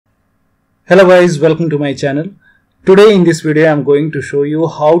Hello guys, welcome to my channel. Today in this video I am going to show you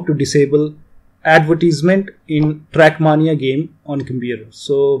how to disable advertisement in TrackMania game on computer.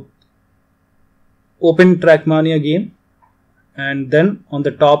 So open TrackMania game and then on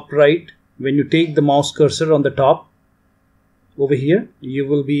the top right, when you take the mouse cursor on the top over here, you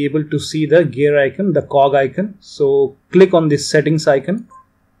will be able to see the gear icon, the cog icon. So click on this settings icon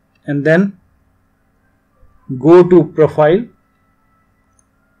and then go to profile.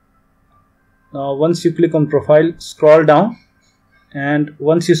 Now once you click on profile, scroll down, and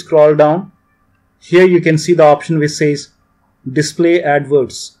once you scroll down, here you can see the option which says display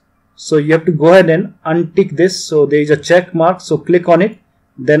adverts. So you have to go ahead and untick this. So there is a check mark, so click on it,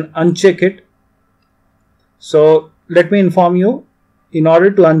 then uncheck it. So let me inform you, in order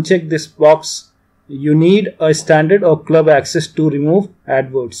to uncheck this box, you need a standard or club access to remove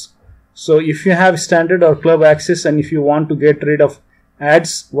adverts. So if you have standard or club access and if you want to get rid of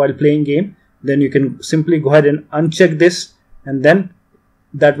ads while playing game, then you can simply go ahead and uncheck this, and then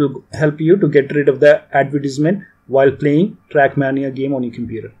that will help you to get rid of the advertisement while playing TrackMania game on your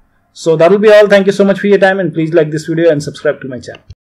computer. So that will be all. Thank you so much for your time, and please like this video and subscribe to my channel.